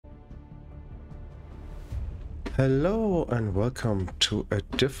Hello and welcome to a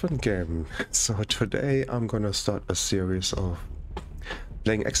different game. So today I'm gonna start a series of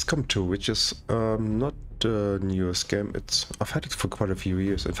playing XCOM 2, which is not the newest game. I've had it for quite a few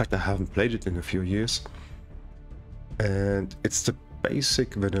years. In fact, I haven't played it in a few years. And it's the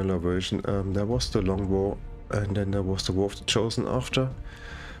basic vanilla version. There was the Long War and then there was the War of the Chosen after.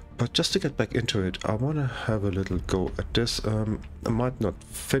 But just to get back into it, I want to have a little go at this. I might not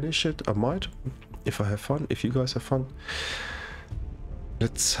finish it. I might. If I have fun, if you guys have fun.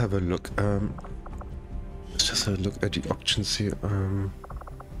 Let's have a look. Let's just have a look at the options here.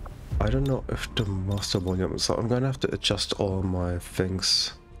 I don't know if the master volume, so I'm gonna have to adjust all my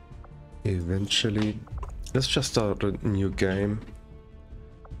things eventually. Let's just start a new game.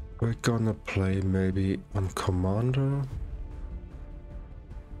 We're gonna play maybe on Commander.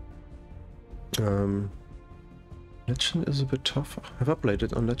 Legend is a bit tougher. Have I played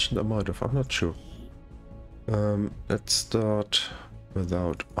it on Legend? I might have, I'm not sure. Let's start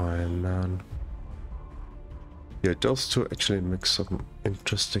without Iron Man. Yeah, those two actually make some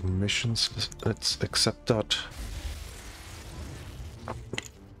interesting missions. Let's accept that.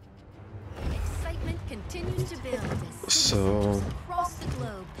 Excitement continues to build as So across the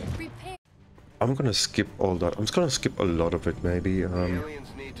globe prepare. I'm gonna skip all that. I'm just gonna skip a lot of it maybe.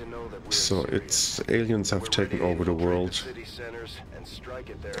 So it's aliens have taken over the world.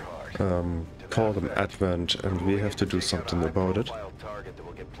 Call them Advent, and we have to do something about it.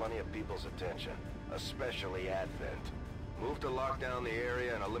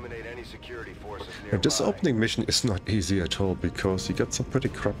 And this opening mission is not easy at all because you got some pretty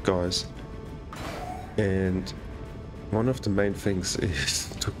crap guys, and one of the main things is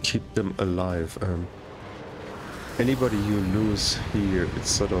to keep them alive. Anybody you lose here, it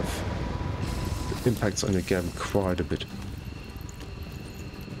sort of impacts on your game quite a bit.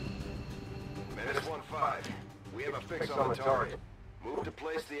 We have a fix on the target. Move to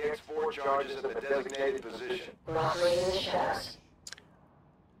place the X4 charges at the designated position.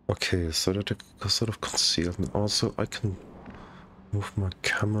 Okay, so that I sort of concealed, and also I can move my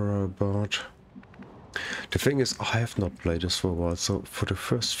camera about. The thing is, I have not played this for a while, so for the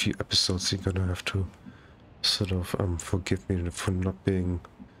first few episodes you're gonna have to sort of forgive me for not being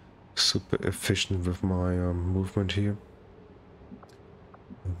super efficient with my movement here.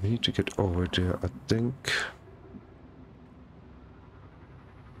 We need to get over there, I think.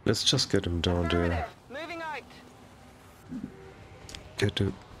 Let's just get him down there. Moving out. Get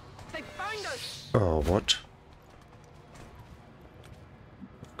it. They found us. Oh, what?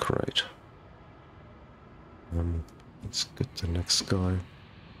 Great. Let's get the next guy.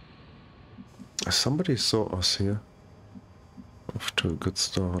 Somebody saw us here. Off to a good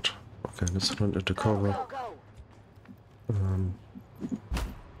start. Okay, let's run into cover.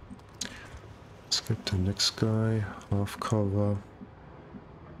 Let's get the next guy. Half cover.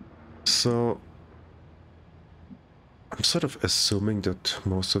 So I'm sort of assuming that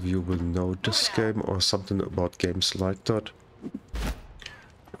most of you will know this game or something about games like that.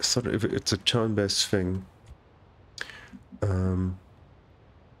 Sort of, it's a turn-based thing.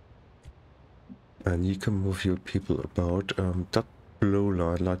 And you can move your people about. That blue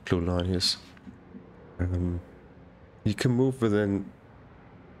line, light blue line is. You can move within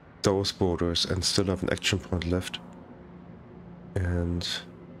those borders and still have an action point left. And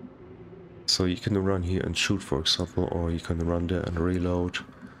so you can run here and shoot, for example, or you can run there and reload.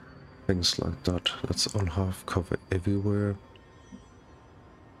 Things like that. That's on half cover everywhere.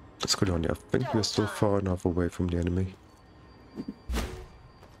 Let's go down here. I think we're still far enough away from the enemy.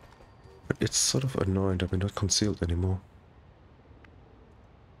 But it's sort of annoying that we're not concealed anymore.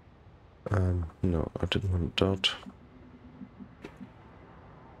 No, I didn't want that.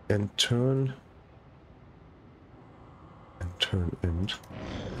 And turn end.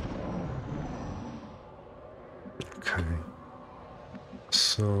 Okay.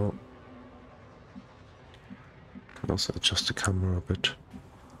 So I can also adjust the camera a bit.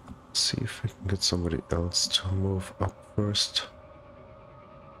 See if we can get somebody else to move up first.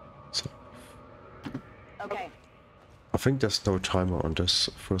 So Okay. I think there's no timer on this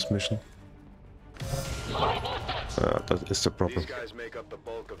first mission. That is the problem. These guys make up the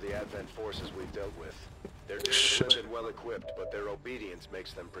bulk of the Advent forces we've dealt with. They're disciplined and well equipped, but their obedience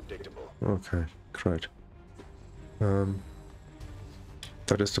makes them predictable. Okay, great.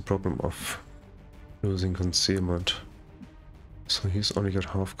 That is the problem of losing concealment. So he's only got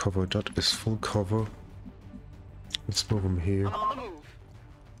half cover. That is full cover. Let's move him here. I'm on the move.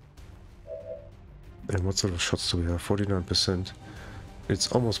 And what sort of shots do we have? 49%. It's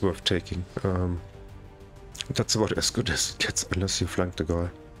almost worth taking. That's about as good as it gets, unless you flank the guy.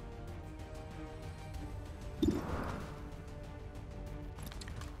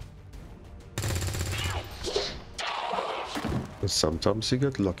 sometimes you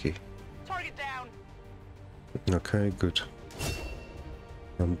get lucky. Target down. Okay, good.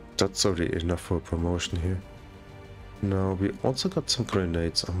 That's already enough for a promotion here. Now, we also got some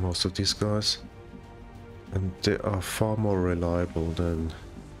grenades on most of these guys. And they are far more reliable than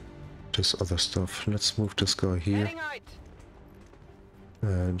this other stuff. Let's move this guy here. Heading out.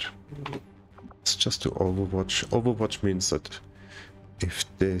 And it's just to Overwatch. Overwatch means that if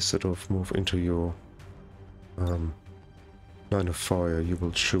they sort of move into your line of fire, you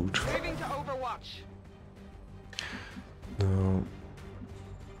will shoot. Moving to Overwatch. Now,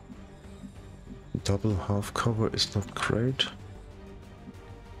 double half cover is not great.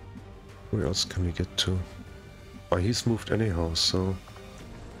 Where else can we get to? Oh, he's moved anyhow, so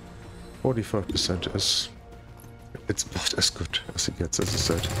 45% is... it's about as good as he gets, as I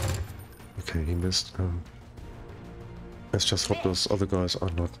said. Okay, he missed. Let's just hope those other guys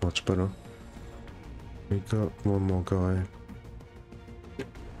are not much better. We got one more guy.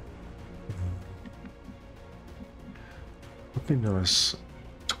 Would be nice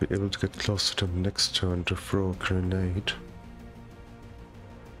to be able to get close to them next turn to throw a grenade.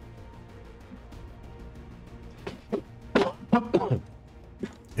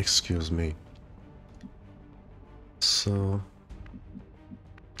 Excuse me. So...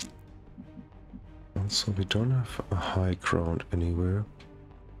 also we don't have a high ground anywhere.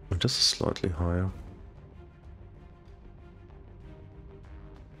 Well, this is slightly higher.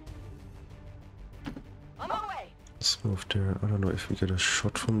 On my way. Let's move there. I don't know if we get a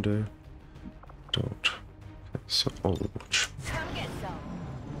shot from there. Don't. Okay, so Overwatch. Come get some.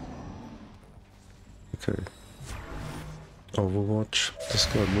 Okay. Overwatch. This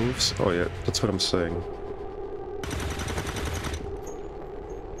guy moves. Oh yeah, that's what I'm saying.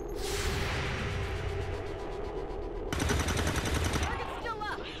 Target's still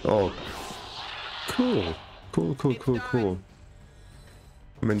up. Oh. Cool. Cool.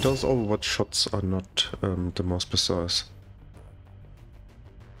 I mean, those Overwatch shots are not the most precise.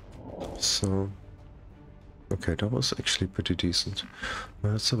 So... okay, that was actually pretty decent.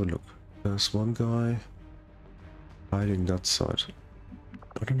 Let's have a look. There's one guy hiding that side.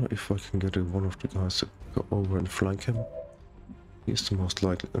 I don't know if I can get one of the guys to go over and flank him. He's the most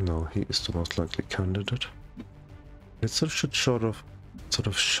likely... no, he is the most likely candidate. It should sort of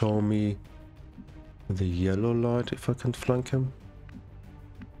show me the yellow light if I can flank him.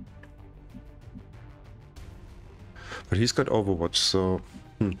 But he's got Overwatch, so...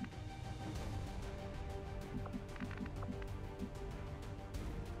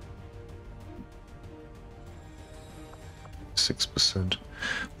 6%.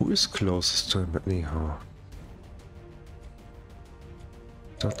 Who is closest to him anyhow?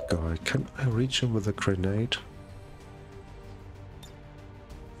 That guy. Can I reach him with a grenade?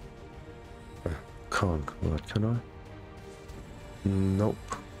 Can't, right, can I? Nope.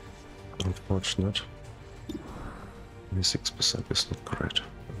 Unfortunate. Maybe 6% is not great.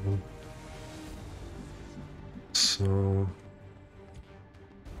 So...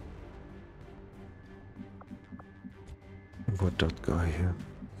 what that guy here?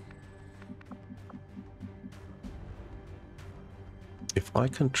 If I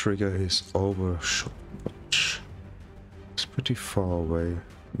can trigger his overshot, it's pretty far away.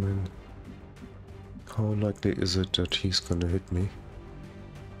 I mean, how likely is it that he's gonna hit me?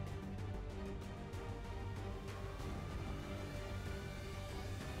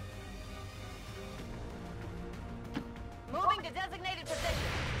 Moving to designated position.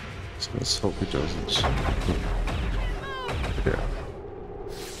 So let's hope he doesn't. Yeah.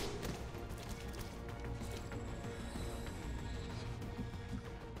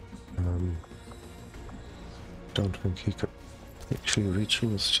 Don't think he can actually reach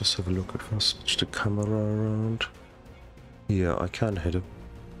him. Let's just have a look if I switch the camera around. Yeah, I can hit him.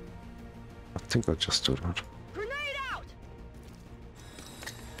 I think I'll just do that. Grenade out.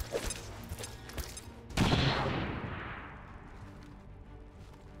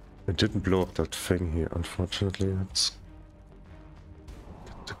 I didn't blow up that thing here, unfortunately. Let's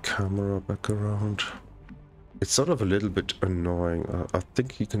get the camera back around. It's sort of a little bit annoying. I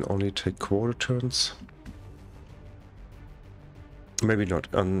think he can only take quarter turns. Maybe not.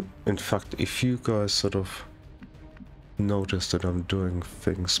 And in fact, if you guys sort of notice that I'm doing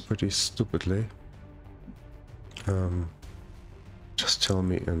things pretty stupidly, just tell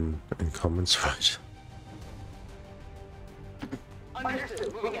me in comments, right?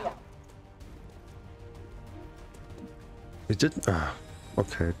 Understood. Moving out. It didn't... ah,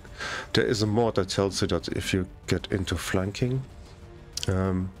 okay. There is a mod that tells you that if you get into flanking,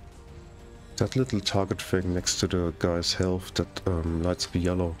 that little target thing next to the guy's health that lights up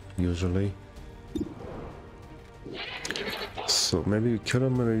yellow, usually. So maybe we kill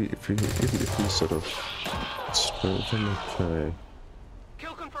him, maybe if we, even if we sort of straight him. Okay.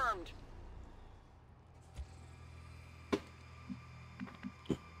 Kill confirmed.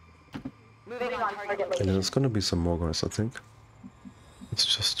 Moving on target. And there's gonna be some more guys, I think. It's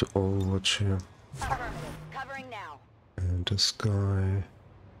just to overwatch here. Affirmative. Covering now. And this guy...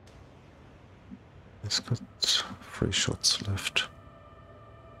 he's got 3 shots left.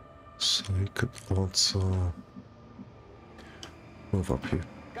 So he could also move up here.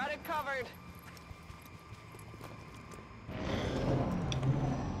 Got it covered.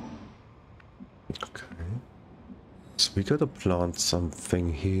 Okay. So we gotta plant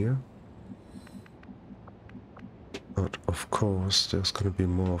something here. But of course, there's gonna be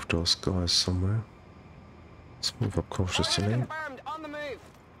more of those guys somewhere. Let's move up cautiously. Confirmed. On the move.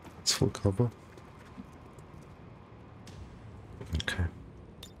 It's full cover. Okay.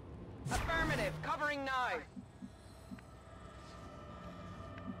 Affirmative. Covering now.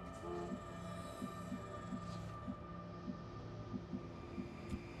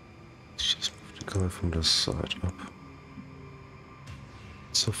 Let's just move the guy from this side up.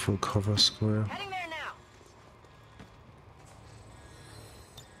 It's a full cover square. Heading there now.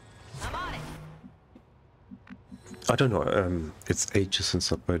 I'm on it. I don't know, it's ages since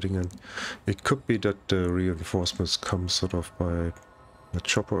upgrading, and it could be that the reinforcements come sort of by a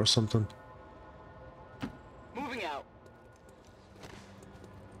chopper or something. Moving out.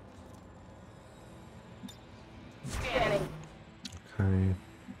 Scanning. Okay.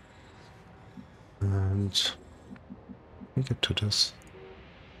 And we get to this.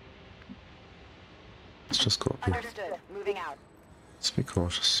 Let's just go up here. Understood. Moving out. Let's be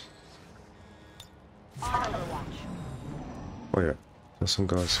cautious. On overwatch. Oh yeah, there's some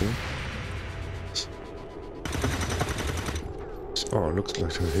guys here. Oh, looks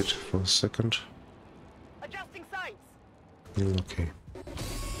like a hit for a second. Adjusting sights. You're lucky.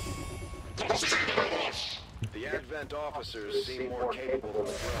 The Advent officers seem more capable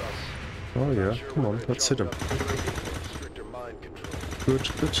than us. Oh yeah, come on, let's hit him. Stricter mind control.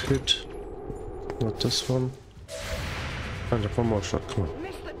 Good hit. Not this one. And one more shot, come on.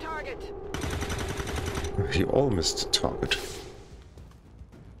 Missed the target. You all missed the target.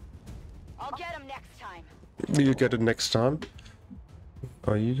 I'll get him next time. You get it next time?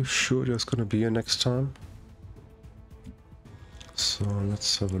 Are you sure there's gonna be a next time? So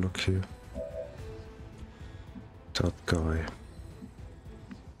let's have a look here. That guy.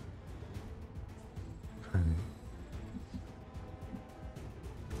 Okay.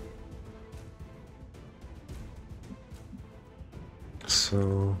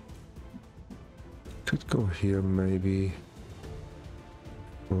 So could go here maybe.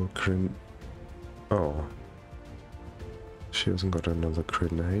 Or oh. She hasn't got another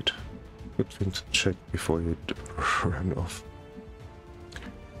grenade. Good thing to check before you run off.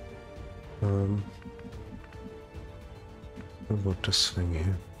 What about this thing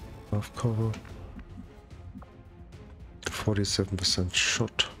here? Half cover. 47%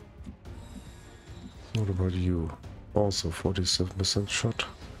 shot. What about you? Also 47% shot.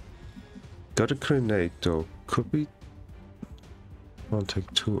 Got a grenade though. Could we? I'll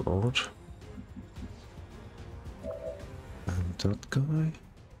take 2 out. And that guy.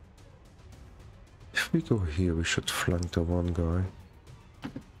 If we go here, we should flank the one guy.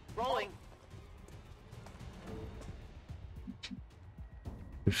 Rolling.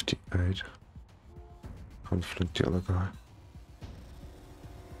 58. Can't flank the other guy.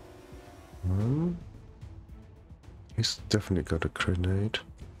 He's definitely got a grenade.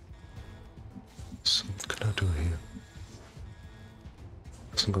 So what can I do here?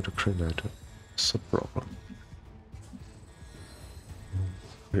 Hasn't got a grenade. It's a problem.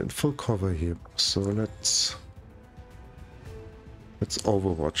 We're in full cover here, so let's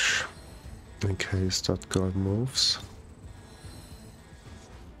overwatch in case that guy moves.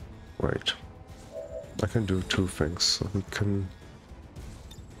 Wait, I can do 2 things. So we can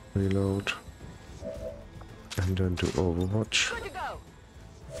reload and then do overwatch. Good to go.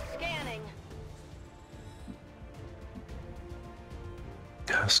 Scanning.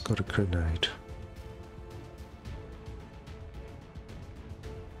 Has got a grenade.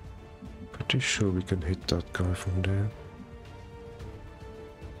 Pretty sure we can hit that guy from there.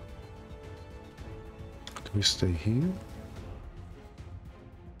 Do we stay here?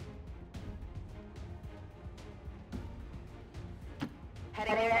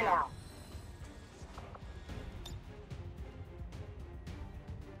 Heading there now.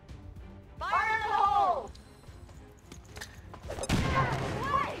 Fire in the hole!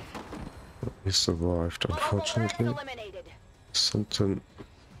 He survived, unfortunately. Eliminated. Something...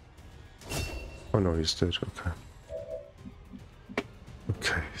 Oh no, he's dead, okay.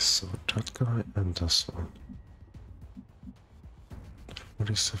 Okay, so that guy and this one.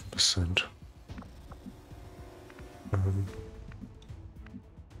 47%. I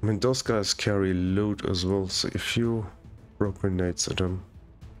mean, those guys carry loot as well, so if you throw grenades at them,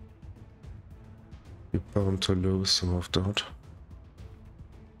 you're bound to lose some of that.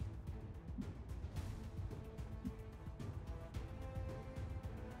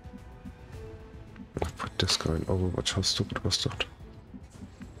 I'll put this guy in Overwatch. How stupid was that?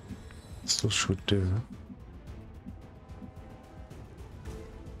 Still shoot there.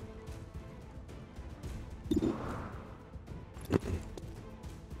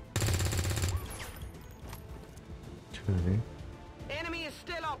 Okay. Enemy is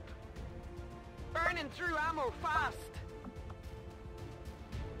still up. Burning through ammo fast.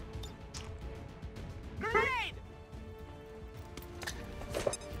 Grenade!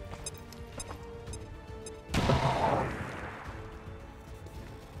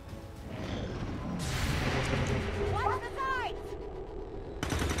 Watch the sides!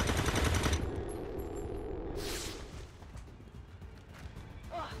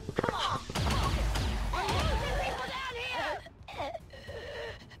 Come on! I'm losing people down here!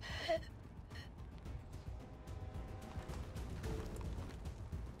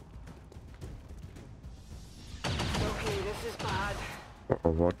 Okay, this is bad.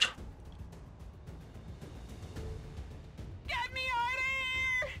 Or what? Get me out of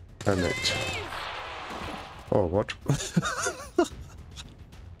here! Panicked. Oh, what?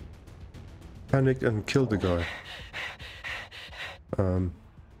 Panicked and killed the guy.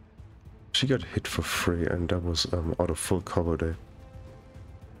 She got hit for free, and that was out of full cover there.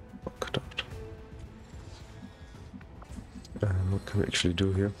 Fuck that. What can we actually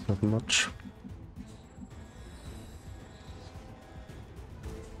do here? Not much.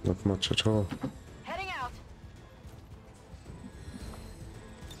 Not much at all. Heading out.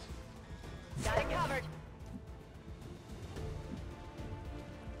 Got it covered.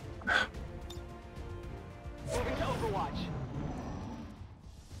 Moving to Overwatch.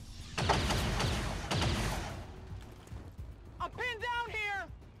 I'm pinned down here.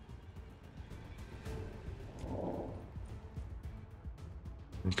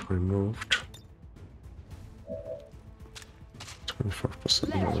 It removed.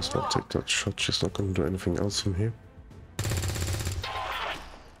 25%. No, let's not take that shot. She's not going to do anything else from here.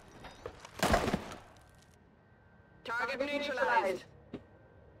 Target neutralized.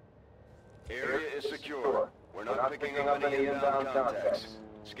 Area is secure. We're not picking up any inbound contacts.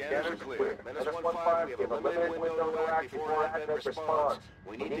 Scanners are clear. Menace 1-5, we have a limited window to act before Advent responds.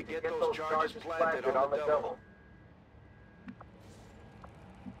 We need to get those charges planted on the double.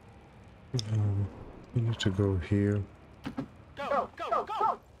 We need to go here. Go, go,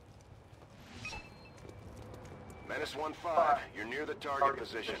 go! Menace 1-5, you're near the target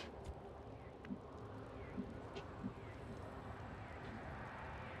position.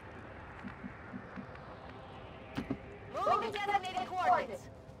 Moving to designated coordinates.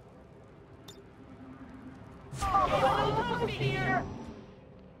 Oh, I'm here.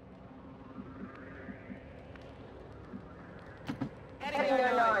 Heading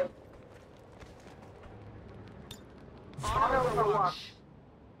there, 9. On Overwatch.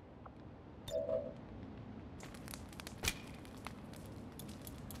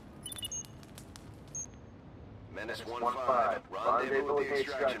 Menace 1-5, rendezvous with the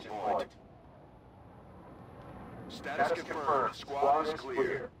extraction point. Status confirmed. Squad is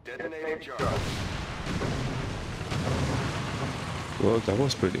clear. Detonating charge. Well, that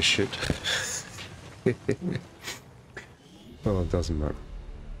was pretty shit. Well, it doesn't matter.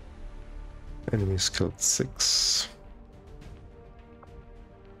 Enemies killed 6.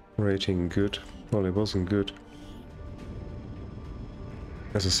 Rating good. Well, it wasn't good.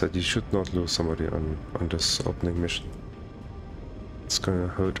 As I said, you should not lose somebody on this opening mission. It's gonna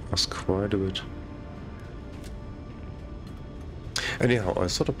hurt us quite a bit. Anyhow, I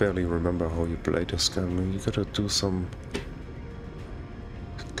sort of barely remember how you play this game. You gotta do some...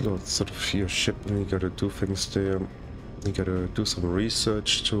 sort of your ship, and you gotta do things there. You gotta do some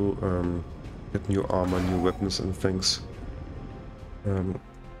research to get new armor, new weapons and things.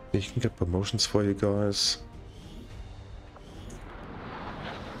 You can get promotions for you guys.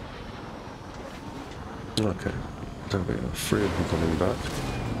 Okay, there we are, 3 of them coming back.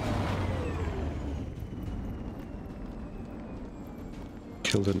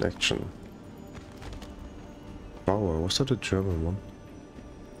 Killed in action. Bauer, was that a German one?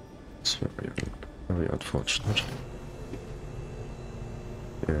 It's very unfortunate.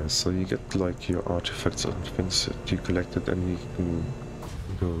 Yeah, so you get like your artifacts and things that you collected, and you can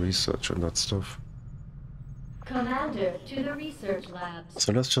do research on that stuff. Commander, to the research labs.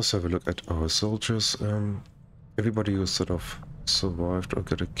 So let's just have a look at our soldiers. Everybody who sort of survived or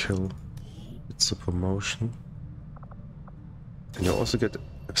got a kill, it's a promotion. And you also get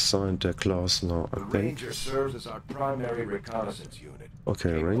assigned their class now, I The think. Ranger serves as our primary reconnaissance unit. Okay,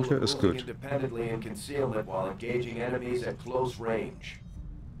 capable Ranger of is moving good. independently in concealment while engaging enemies at close range.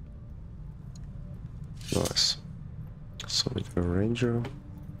 Nice. So we got a Ranger.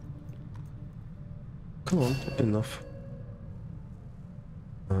 Come on, enough.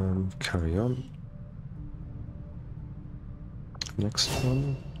 Carry on. Next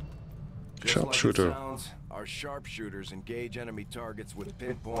one. Just Sharpshooter. like it sounds, our sharpshooters engage enemy targets with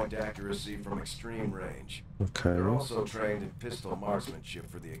pinpoint accuracy from extreme range. Okay. They're also trained in pistol marksmanship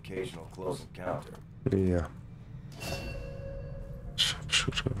for the occasional close encounter. Yeah.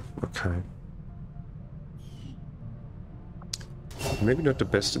 Sharpshooter. Okay. Maybe not the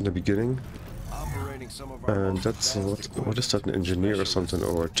best in the beginning. Operating some of our And most that's advanced what is that? An engineer or something,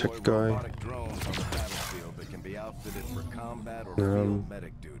 or a tech deploy guy? robotic drones on the battlefield that can be outfitted for combat or field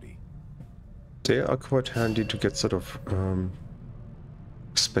medic duty. They are quite handy to get sort of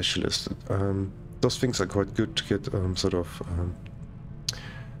specialists. Those things are quite good to get sort of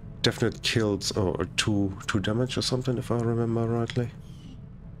definite kills or two damage or something, if I remember rightly.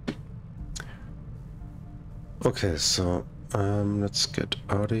 Okay, so let's get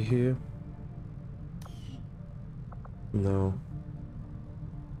out of here. No.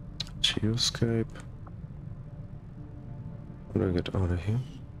 Geoscape. How do I get out of here?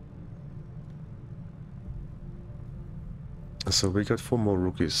 So we got 4 more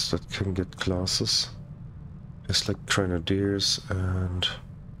rookies that can get classes. It's like Grenadiers and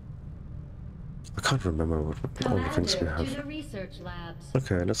I can't remember what all the things we Commander, to have. the research labs.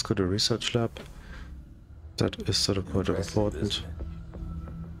 Okay, let's go to research lab. That is sort of quite important. Isn't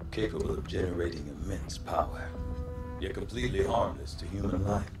it? Capable of generating immense power, yet completely harmless to human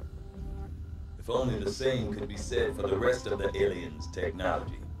life. If only the same could be said for the rest of the aliens'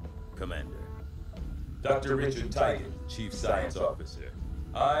 technology, Commander. Dr. Richard Tigan, Chief Science Officer.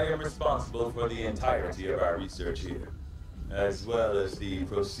 I am responsible for the entirety of our research here, as well as the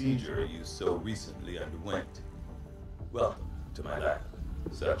procedure you so recently underwent. Welcome to my lab,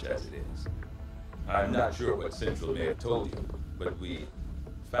 such as it is. I'm not sure what Central may have told you, but we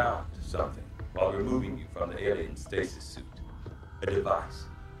found something while removing you from the alien stasis suit. A device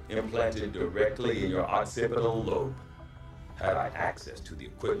implanted directly in your occipital lobe. Had I access to the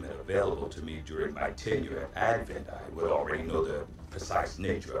equipment available to me during my tenure at Advent, I would already know the precise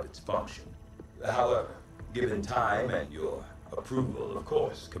nature of its function. However, given time and your approval, of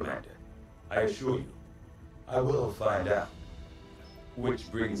course, Commander, I assure you, I will find out.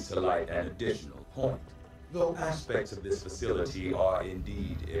 Which brings to light an additional point. Though aspects of this facility are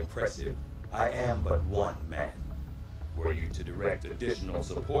indeed impressive, I am but one man. Were you to direct additional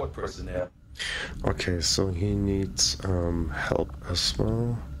support personnel? Okay, so he needs help as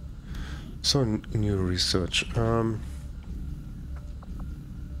well. So new research.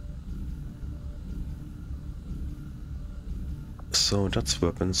 So that's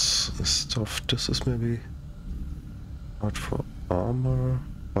weapons stuff. This is maybe art for armor,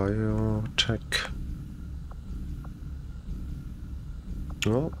 biotech.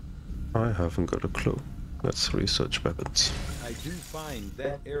 Well, I haven't got a clue. Let's research weapons. I do find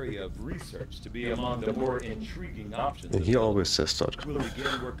that area of research to be among the more intriguing options. And he always says that. We'll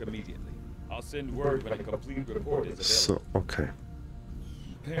begin work immediately. I'll send word when a complete report is So, available. okay.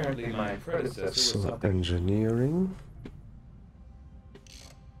 Apparently my predecessor was So, something... engineering.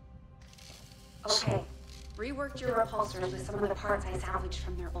 Okay, reworked your repulsors with some of the parts I salvaged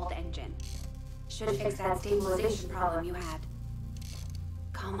from their old engine. Should fix that stabilization problem you had.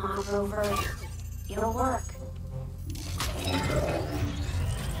 Come on, Rover. It'll work.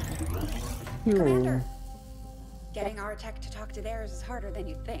 Commander, getting our tech to talk to theirs is harder than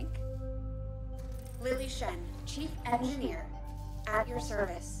you'd think. Lily Shen, Chief Engineer, at your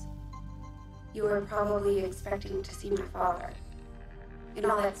service. You were probably expecting to see my father. In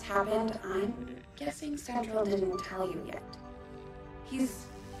all that's happened, I'm guessing Central didn't tell you yet. He's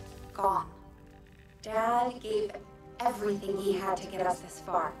gone. Dad gave everything he had to get us this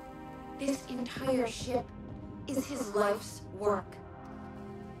far. This entire ship is his life's work.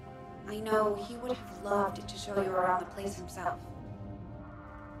 I know he would have loved to show you around the place himself.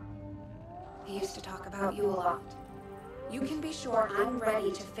 He used to talk about you a lot. You can be sure I'm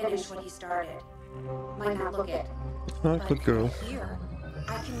ready to finish what he started. Might not look it, Ah, but good girl. here,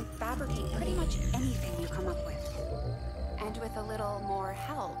 I can fabricate pretty much anything you come up with. And with a little more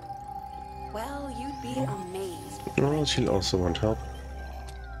help, well, you'd be amazed. Oh, she'll also want help.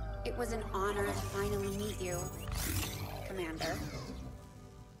 It was an honor to finally meet you, Commander.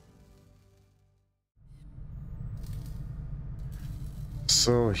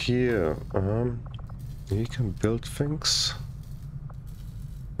 So here, you can build things.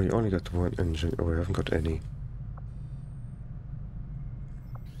 We only got one engine, or we haven't got any.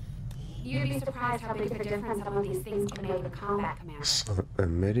 You'd be surprised how big of a difference some of these things can make with combat, Commander. So a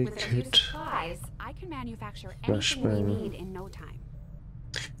With a few medikit. supplies, I can manufacture anything we Flashbang. need in no time.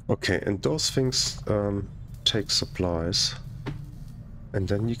 Okay, and those things take supplies, and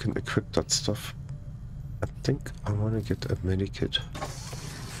then you can equip that stuff. I think I want to get a medikit.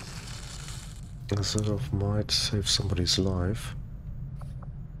 That sort of might save somebody's life.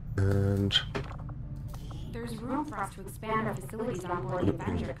 And There's room for us to expand our facilities on board the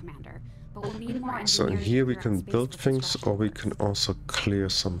Avenger, Commander, but we'll need more so in engineers here to we clear can out space build for things, or we construction. can also clear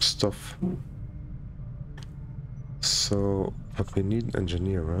some stuff. So, but we need an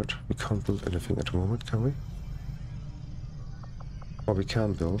engineer, right? We can't build anything at the moment, can we? Or we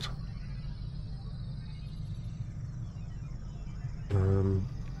can build.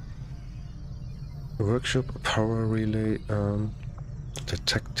 Workshop, power relay, the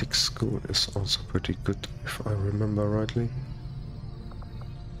tactics school is also pretty good, if I remember rightly.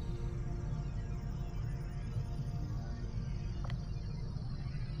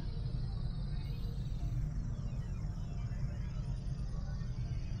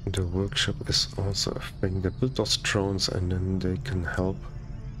 The workshop is also a thing. They build those drones and then they can help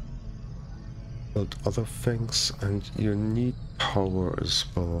build other things, and you need power as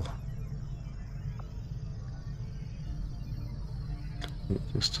well.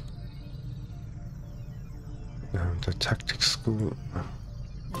 Just the tactics school.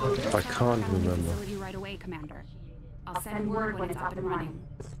 I can't remember. Facility right away, Commander. I'll send word when it's up and running.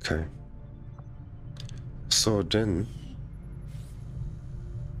 Okay. So then,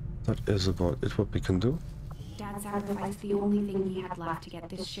 that is about it. What we can do. Dad sacrificed the only thing he had left to get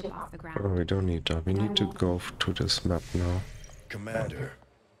this ship off the Oh, ground. we don't need that. We need to go to this map now. Commander,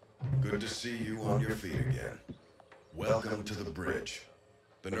 good to see you on your feet again. Welcome to the bridge,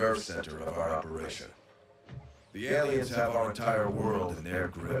 the nerve center of our operation. The aliens have our entire world in their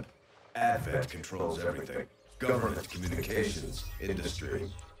grip. Advent controls everything. Government, communications, industry,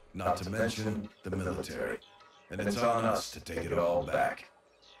 not to mention the military. And it's on us to take it all back.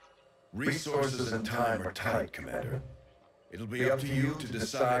 Resources and time are tight, Commander. It'll be up to you to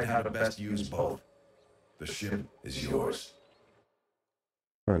decide how to best use both. The ship is yours.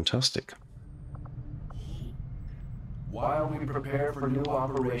 Fantastic. While we prepare for new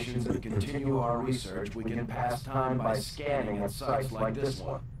operations and continue our research, we can pass time by scanning at sites like this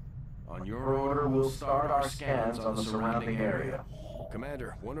one. On your order, we'll start our scans on the surrounding area.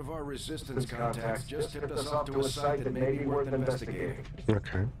 Commander, one of our resistance contacts just tipped us off to a site that may be worth investigating.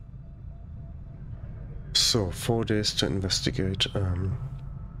 Okay. So 4 days to investigate.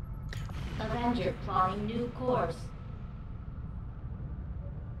 Avenger plotting new course.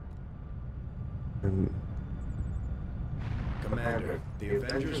 And Commander, the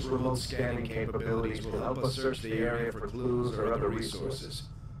Avengers' remote scanning capabilities will help us search the area for clues or other resources.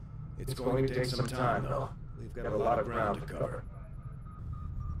 It's going to take some time, though. We've got a lot of ground to cover.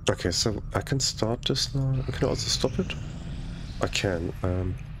 okay, so I can start this now. I can also stop it. I can,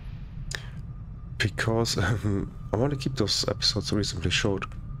 because I want to keep those episodes reasonably short.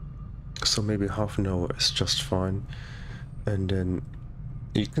 So maybe half an hour is just fine, and then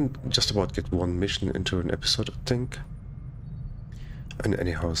you can just about get one mission into an episode, I think. And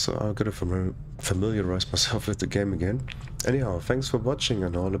anyhow, so I'll gotta familiarize myself with the game again. Anyhow, thanks for watching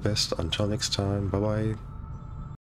and all the best. Until next time, bye bye.